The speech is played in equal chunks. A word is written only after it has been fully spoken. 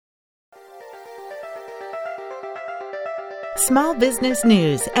Small business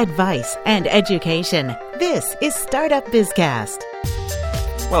news, advice, and education. This is Startup Bizcast.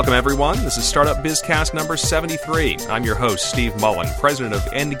 Welcome, everyone. This is Startup Bizcast number 73. I'm your host, Steve Mullen, president of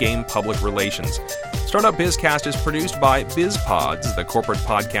Endgame Public Relations. Startup Bizcast is produced by BizPods, the corporate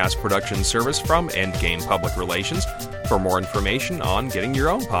podcast production service from Endgame Public Relations. For more information on getting your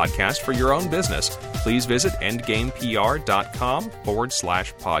own podcast for your own business, please visit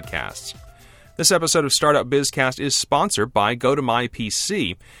endgamepr.com/podcasts. This episode of Startup Bizcast is sponsored by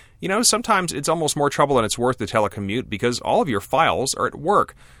GoToMyPC. You know, sometimes it's almost more trouble than it's worth to telecommute because all of your files are at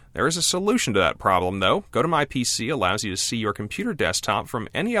work. There is a solution to that problem, though. GoToMyPC allows you to see your computer desktop from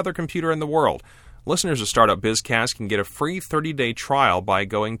any other computer in the world. Listeners of Startup Bizcast can get a free 30-day trial by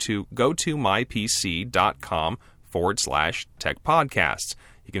going to gotomypc.com/techpodcasts.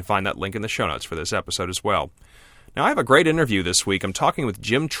 You can find that link in the show notes for this episode as well. Now, I have a great interview this week. I'm talking with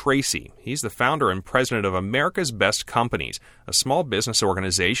Jim Tracy. He's the founder and president of America's Best Companies, a small business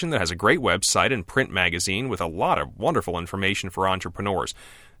organization that has a great website and print magazine with a lot of wonderful information for entrepreneurs.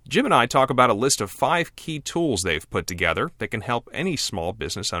 Jim and I talk about a list of 5 key tools they've put together that can help any small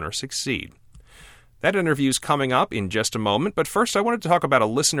business owner succeed. That interview's coming up in just a moment, but first I wanted to talk about a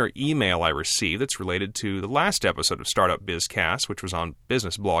listener email I received that's related to the last episode of Startup Bizcast, which was on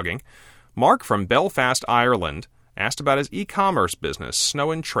business blogging. Mark from Belfast, Ireland, asked about his e-commerce business,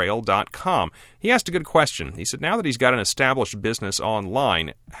 snowandtrail.com. He asked a good question. He said now that he's got an established business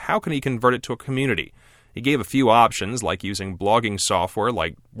online, how can he convert it to a community? He gave a few options, like using blogging software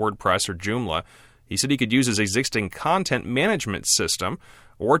like WordPress or Joomla. He said he could use his existing content management system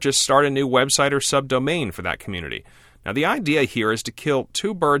or just start a new website or subdomain for that community. Now, the idea here is to kill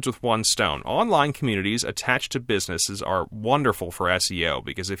 2 birds with 1 stone. Online communities attached to businesses are wonderful for SEO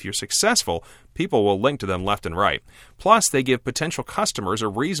because if you're successful, people will link to them left and right. Plus, they give potential customers a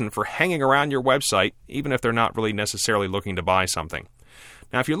reason for hanging around your website, even if they're not really necessarily looking to buy something.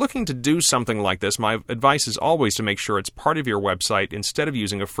 Now, if you're looking to do something like this, my advice is always to make sure it's part of your website instead of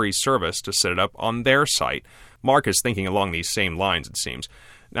using a free service to set it up on their site. Mark is thinking along these same lines, it seems.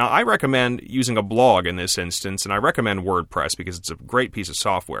 Now, I recommend using a blog in this instance, and I recommend WordPress because it's a great piece of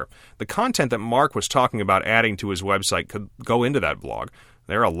software. The content that Mark was talking about adding to his website could go into that blog.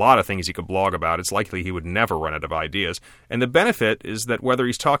 There are a lot of things he could blog about. It's likely he would never run out of ideas. And the benefit is that whether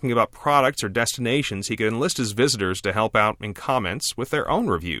he's talking about products or destinations, he can enlist his visitors to help out in comments with their own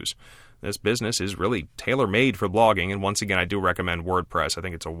reviews. This business is really tailor-made for blogging, and once again, I do recommend WordPress. I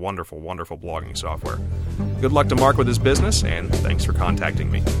think it's a wonderful, wonderful blogging software. Good luck to Mark with his business, and thanks for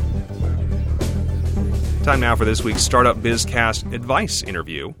contacting me. Time now for this week's Startup Bizcast advice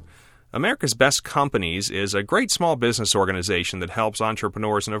interview. America's Best Companies is a great small business organization that helps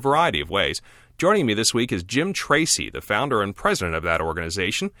entrepreneurs in a variety of ways. Joining me this week is Jim Tracy, the founder and president of that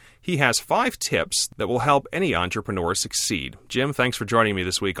organization. He has 5 tips that will help any entrepreneur succeed. Jim, thanks for joining me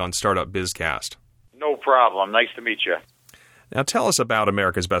this week on Startup Bizcast. No problem. Nice to meet you. Now tell us about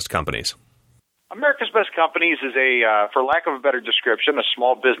America's Best Companies. America's Best Companies is for lack of a better description, a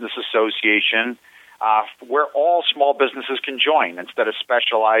small business association where all small businesses can join instead of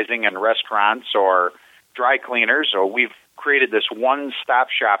specializing in restaurants or dry cleaners. Or we've created this one-stop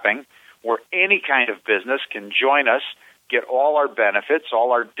shopping where any kind of business can join us, get all our benefits,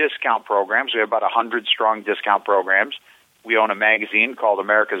 all our discount programs. We have about 100 strong discount programs. We own a magazine called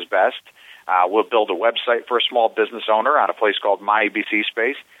America's Best. We'll build a website for a small business owner on a place called MyABC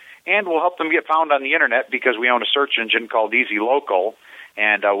Space. And we'll help them get found on the Internet because we own a search engine called Easy Local.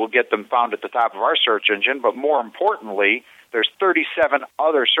 And we'll get them found at the top of our search engine. But more importantly, there's 37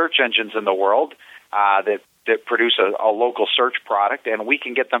 other search engines in the world that produce a local search product, and we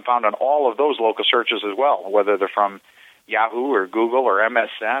can get them found on all of those local searches as well, whether they're from Yahoo or Google or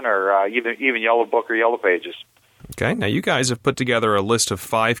MSN or even Yellow Book or Yellow Pages. Okay, now you guys have put together a list of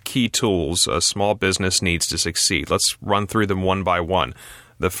 5 key tools a small business needs to succeed. Let's run through them one by one.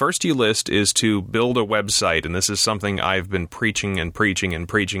 The first you list is to build a website, and this is something I've been preaching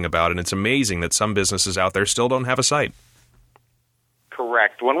about, and it's amazing that some businesses out there still don't have a site.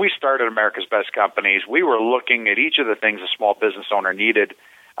 Correct. When we started America's Best Companies, we were looking at each of the things a small business owner needed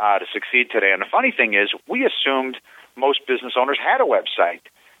to succeed today. And the funny thing is, we assumed most business owners had a website.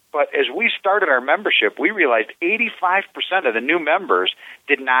 But as we started our membership, we realized 85% of the new members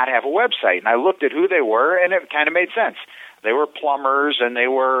did not have a website. And I looked at who they were, and it kind of made sense. They were plumbers, and they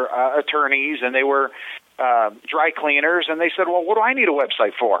were attorneys, and they were dry cleaners. And they said, well, what do I need a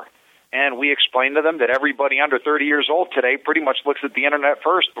website for? And we explained to them that everybody under 30 years old today pretty much looks at the Internet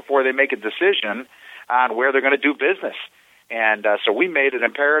first before they make a decision on where they're going to do business. And so we made it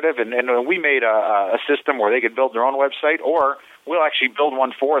imperative, and we made a system where they could build their own website, or we'll actually build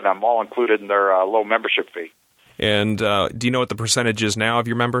one for them, all included in their low membership fee. And do you know what the percentage is now of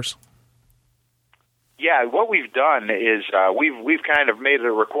your members? Yeah, what we've done is we've kind of made it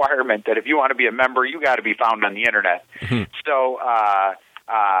a requirement that if you want to be a member, you got to be found on the internet. So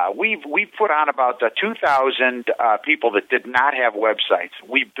we've put on about 2,000 people that did not have websites.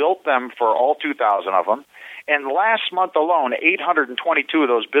 We built them for all 2,000 of them. And last month alone, 822 of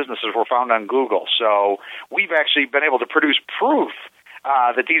those businesses were found on Google. So we've actually been able to produce proof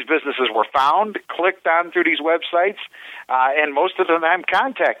that these businesses were found, clicked on through these websites, and most of them I'm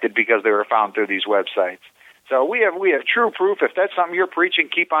contacted because they were found through these websites. So we have true proof. If that's something you're preaching,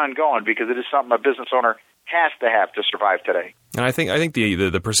 keep on going, because it is something a business owner has to have to survive today. And I think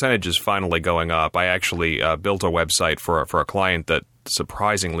the percentage is finally going up. I actually built a website for a client that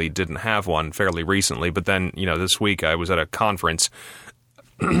surprisingly didn't have one fairly recently, but then this week I was at a conference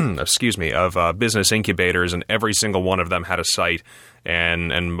of business incubators, and every single one of them had a site,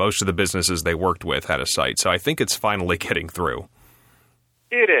 and most of the businesses they worked with had a site. So I think it's finally getting through.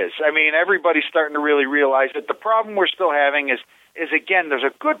 It is. I mean, everybody's starting to really realize that the problem we're still having is again, there's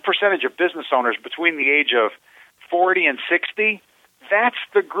a good percentage of business owners between the age of 40 and 60. That's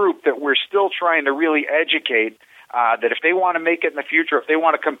the group that we're still trying to really educate, that if they want to make it in the future, if they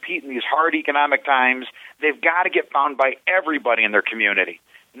want to compete in these hard economic times, they've got to get found by everybody in their community.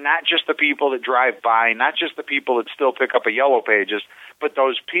 Not just the people that drive by, not just the people that still pick up a Yellow Pages, but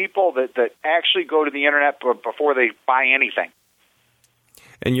those people that actually go to the internet before they buy anything.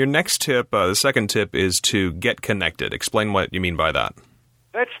 And your next tip, the second tip, is to get connected. Explain what you mean by that.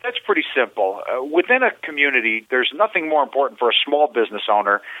 That's pretty simple. Within a community, there's nothing more important for a small business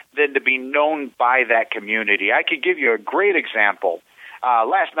owner than to be known by that community. I could give you a great example.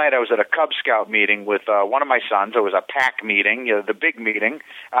 Last night I was at a Cub Scout meeting with one of my sons. It was a PAC meeting, the big meeting,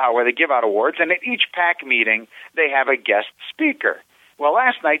 where they give out awards. And at each PAC meeting, they have a guest speaker. Well,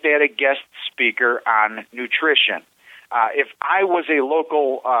 last night they had a guest speaker on nutrition. If I was a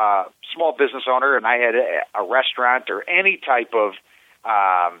local small business owner and I had a restaurant or any type of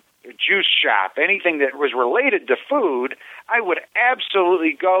juice shop, anything that was related to food, I would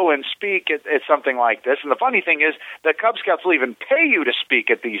absolutely go and speak at something like this. And the funny thing is that Cub Scouts will even pay you to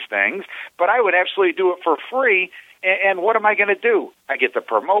speak at these things, but I would absolutely do it for free. And what am I going to do? I get to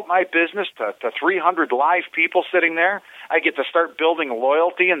promote my business to 300 live people sitting there. I get to start building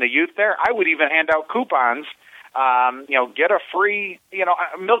loyalty in the youth there. I would even hand out coupons, get a free,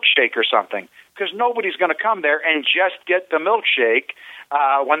 a milkshake or something, because nobody's going to come there and just get the milkshake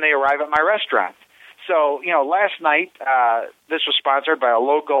when they arrive at my restaurant. So, last night, this was sponsored by a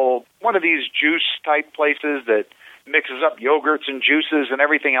local, one of these juice-type places that mixes up yogurts and juices and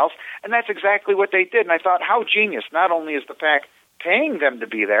everything else, and that's exactly what they did. And I thought, how genius. Not only is the PAC paying them to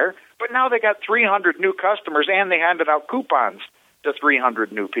be there, but now they got 300 new customers, and they handed out coupons to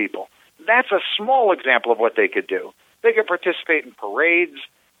 300 new people. That's a small example of what they could do. They could participate in parades,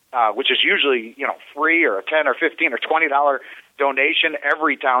 which is usually, free, or a $10 or $15 or $20 donation.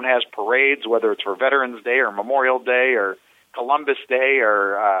 Every town has parades, whether it's for Veterans Day or Memorial Day or Columbus Day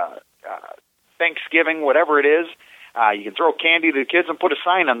or Thanksgiving, whatever it is. You can throw candy to the kids and put a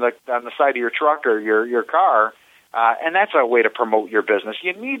sign on the side of your truck or your car, and that's a way to promote your business.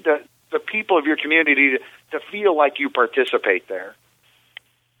 You need the people of your community to feel like you participate there.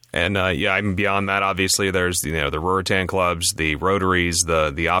 And I'm beyond that. Obviously, there's the Ruritan clubs, the Rotaries,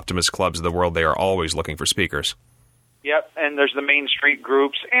 the Optimist clubs of the world. They are always looking for speakers. Yep, and there's the Main Street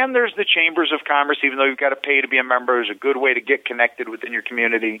groups, and there's the Chambers of Commerce. Even though you've got to pay to be a member, there's a good way to get connected within your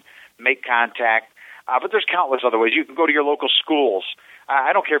community, make contact. But there's countless other ways. You can go to your local schools.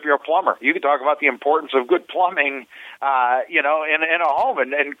 I don't care if you're a plumber. You can talk about the importance of good plumbing, in a home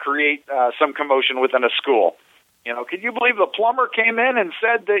and create some commotion within a school. Can you believe the plumber came in and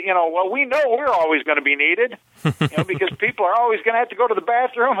said that, we know we're always going to be needed, because people are always going to have to go to the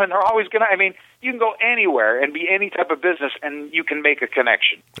bathroom, and they're always going to, you can go anywhere and be any type of business, and you can make a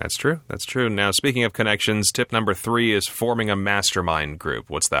connection. That's true. Now, speaking of connections, tip number 3 is forming a mastermind group.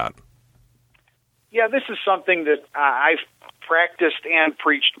 What's that? Yeah, this is something that I've practiced and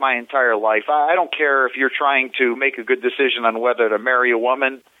preached my entire life. I don't care if you're trying to make a good decision on whether to marry a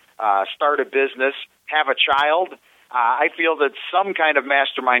woman, start a business, have a child. I feel that some kind of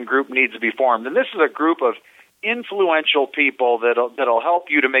mastermind group needs to be formed. And this is a group of influential people that'll help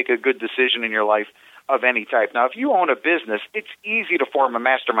you to make a good decision in your life of any type. Now, if you own a business, it's easy to form a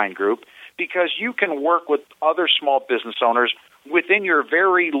mastermind group because you can work with other small business owners within your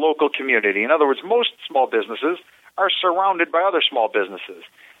very local community. In other words, most small businesses are surrounded by other small businesses.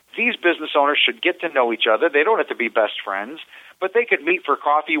 These business owners should get to know each other. They don't have to be best friends, but they could meet for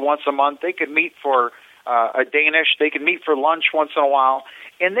coffee once a month. They could meet for a Danish. They could meet for lunch once in a while,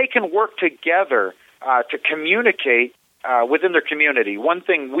 and they can work together to communicate within their community. One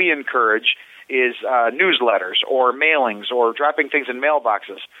thing we encourage is newsletters or mailings or dropping things in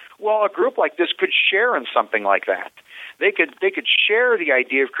mailboxes. Well, a group like this could share in something like that. They could share the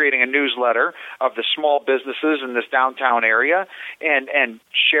idea of creating a newsletter of the small businesses in this downtown area and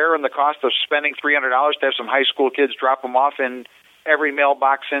share in the cost of spending $300 to have some high school kids drop them off in every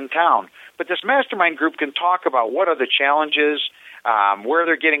mailbox in town. But this mastermind group can talk about what are the challenges, where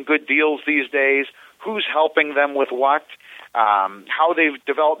they're getting good deals these days, who's helping them with what, how they've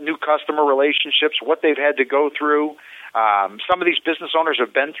developed new customer relationships, what they've had to go through. Some of these business owners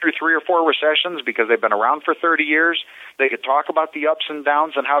have been through 3 or 4 recessions because they've been around for 30 years. They could talk about the ups and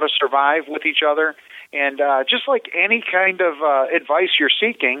downs and how to survive with each other. And just like any kind of advice you're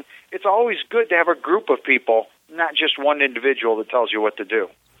seeking, it's always good to have a group of people, not just one individual that tells you what to do.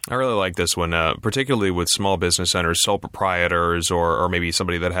 I really like this one, particularly with small business owners, sole proprietors, or maybe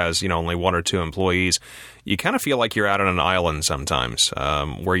somebody that has only 1 or 2 employees. You kind of feel like you're out on an island sometimes,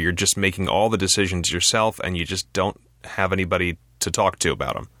 where you're just making all the decisions yourself, and you just don't have anybody to talk to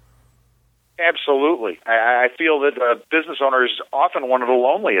about them. Absolutely. I feel that a business owner is often one of the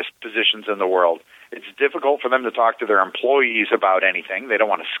loneliest positions in the world. It's difficult for them to talk to their employees about anything. They don't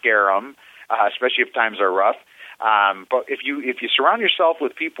want to scare them, especially if times are rough. But if you surround yourself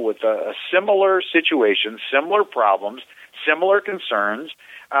with people with a similar situation, similar problems, similar concerns,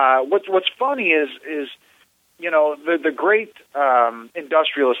 what's funny is the great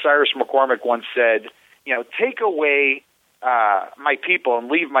industrialist Cyrus McCormick once said, take away my people and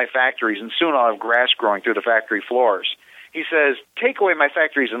leave my factories, and soon I'll have grass growing through the factory floors. He says, take away my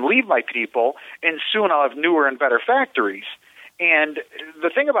factories and leave my people, and soon I'll have newer and better factories. And the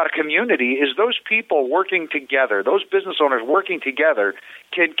thing about a community is those people working together, those business owners working together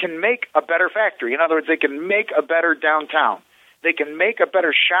can make a better factory. In other words, they can make a better downtown. They can make a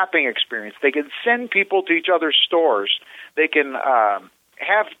better shopping experience. They can send people to each other's stores. They can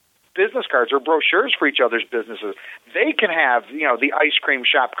have business cards or brochures for each other's businesses. They can have, the ice cream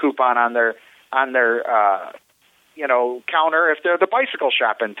shop coupon on their counter if they're the bicycle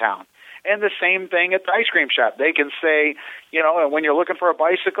shop in town. And the same thing at the ice cream shop. They can say, when you're looking for a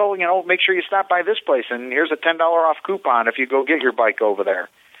bicycle, make sure you stop by this place, and here's a $10 off coupon if you go get your bike over there.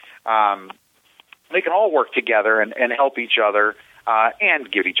 They can all work together and help each other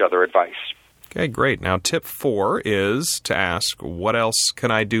and give each other advice. Okay, great. Now, tip 4 is to ask, what else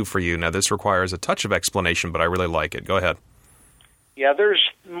can I do for you? Now, this requires a touch of explanation, but I really like it. Go ahead. Yeah, there's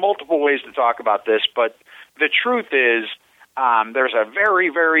multiple ways to talk about this, but the truth is, there's a very,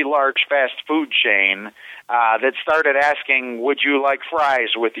 very large fast food chain that started asking, would you like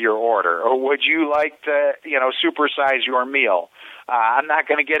fries with your order? Or would you like to, supersize your meal? I'm not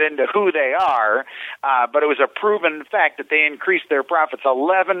going to get into who they are, but it was a proven fact that they increased their profits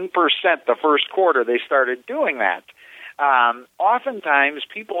 11% the first quarter they started doing that. Oftentimes,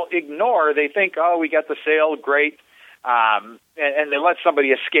 people ignore. They think, oh, we got the sale, great, and they let somebody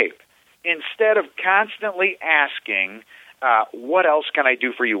escape. Instead of constantly asking, what else can I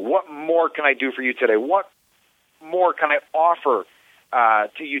do for you? What more can I do for you today? What more can I offer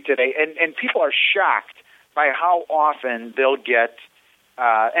to you today? And people are shocked by how often they'll get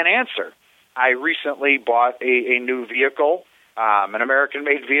an answer. I recently bought a new vehicle, an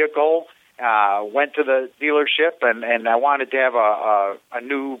American-made vehicle, went to the dealership, and I wanted to have a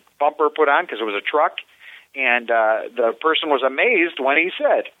new bumper put on because it was a truck. And the person was amazed when he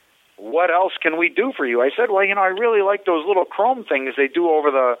said, what else can we do for you? I said, well, I really like those little chrome things they do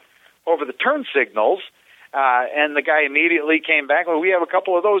over the turn signals. And the guy immediately came back, well, we have a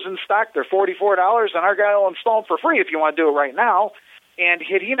couple of those in stock. They're $44, and our guy will install them for free if you want to do it right now. And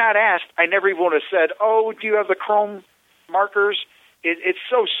had he not asked, I never even would have said, oh, do you have the chrome markers? It's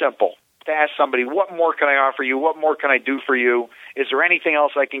so simple to ask somebody, what more can I offer you? What more can I do for you? Is there anything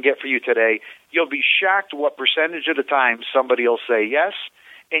else I can get for you today? You'll be shocked what percentage of the time somebody will say yes.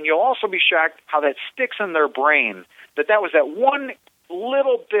 And you'll also be shocked how that sticks in their brain, that was that one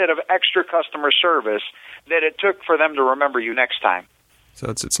little bit of extra customer service that it took for them to remember you next time. So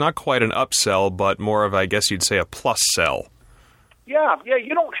it's not quite an upsell, but more of, I guess you'd say, a plus sell. Yeah,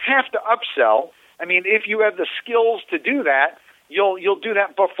 you don't have to upsell. I mean, if you have the skills to do that, you'll do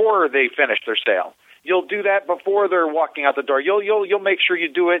that before they finish their sale. You'll do that before they're walking out the door. You'll make sure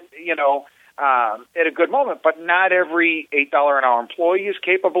you do it, at a good moment, but not every $8 an hour employee is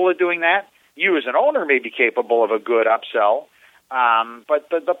capable of doing that. You as an owner may be capable of a good upsell, but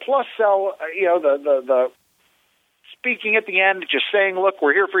the plus sell, the speaking at the end, just saying, look,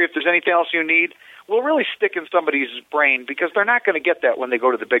 we're here for you if there's anything else you need, will really stick in somebody's brain because they're not going to get that when they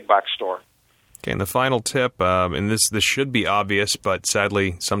go to the big box store. Okay, and the final tip, and this should be obvious, but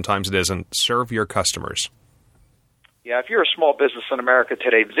sadly sometimes it isn't, serve your customers. Yeah, if you're a small business in America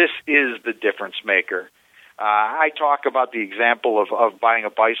today, this is the difference maker. I talk about the example of buying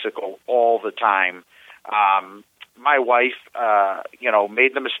a bicycle all the time. My wife,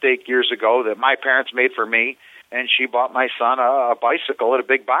 made the mistake years ago that my parents made for me, and she bought my son a bicycle at a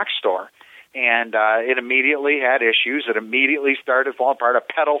big box store. And it immediately had issues. It immediately started falling apart. A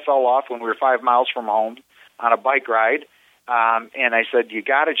pedal fell off when we were 5 miles from home on a bike ride. And I said, you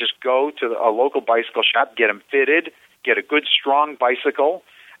got to just go to a local bicycle shop, get them fitted, get a good, strong bicycle.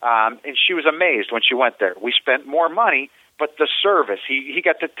 And she was amazed when she went there. We spent more money, but the service, he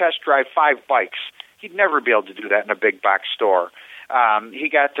got to test drive 5 bikes. He'd never be able to do that in a big box store. He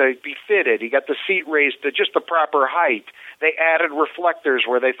got to be fitted. He got the seat raised to just the proper height. They added reflectors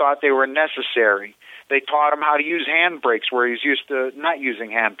where they thought they were necessary. They taught him how to use hand brakes where he's used to not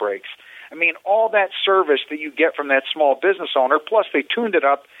using hand brakes. I mean, all that service that you get from that small business owner, plus they tuned it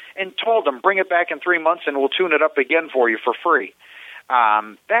up and told him, bring it back in 3 months and we'll tune it up again for you for free.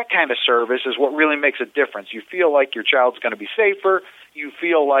 That kind of service is what really makes a difference. You feel like your child's going to be safer. You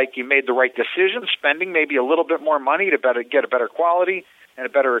feel like you made the right decision, spending maybe a little bit more money to get a better quality and a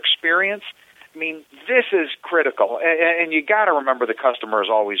better experience. I mean, this is critical, and you got to remember the customer is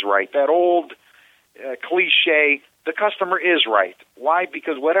always right. That old cliche, the customer is right. Why?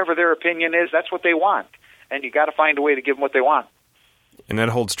 Because whatever their opinion is, that's what they want, and you got to find a way to give them what they want. And that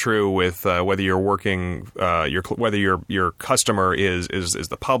holds true with whether you're working, whether your customer is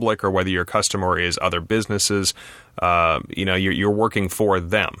the public or whether your customer is other businesses. You're working for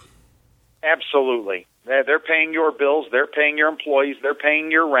them. Absolutely, they're paying your bills, they're paying your employees, they're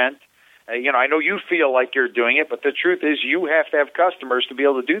paying your rent. I know you feel like you're doing it, but the truth is you have to have customers to be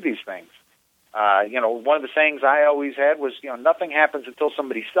able to do these things. One of the sayings I always had was, nothing happens until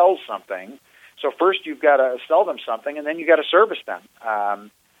somebody sells something. So first you've got to sell them something, and then you've got to service them.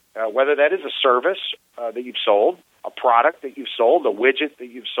 Whether that is a service that you've sold, a product that you've sold, a widget that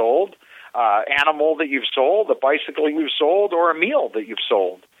you've sold, animal that you've sold, a bicycle you've sold, or a meal that you've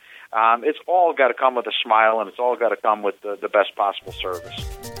sold. It's all got to come with a smile, and it's all got to come with the best possible service.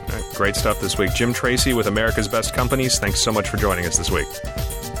 All right, great stuff this week. Jim Tracy with America's Best Companies, thanks so much for joining us this week.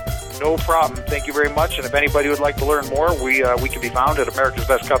 No problem. Thank you very much. And if anybody would like to learn more, we can be found at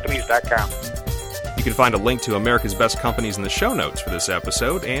americasbestcompanies.com. You can find a link to America's Best Companies in the show notes for this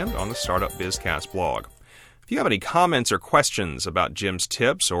episode and on the Startup Bizcast blog. If you have any comments or questions about Jim's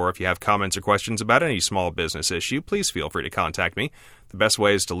tips, or if you have comments or questions about any small business issue, please feel free to contact me. The best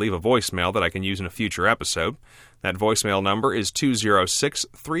way is to leave a voicemail that I can use in a future episode. That voicemail number is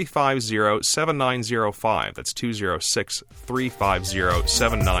 206-350-7905. That's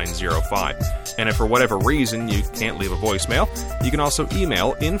 206-350-7905. And if for whatever reason you can't leave a voicemail, you can also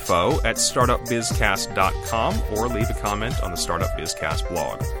email info@startupbizcast.com or leave a comment on the Startup Bizcast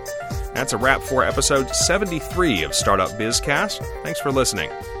blog. That's a wrap for episode 73 of Startup Bizcast. Thanks for listening.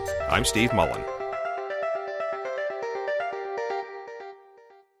 I'm Steve Mullen.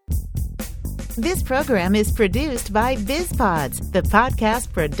 This program is produced by BizPods, the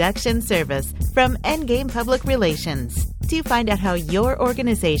podcast production service from Endgame Public Relations. To find out how your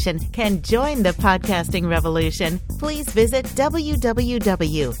organization can join the podcasting revolution, please visit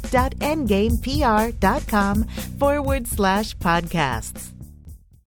www.endgamepr.com/podcasts.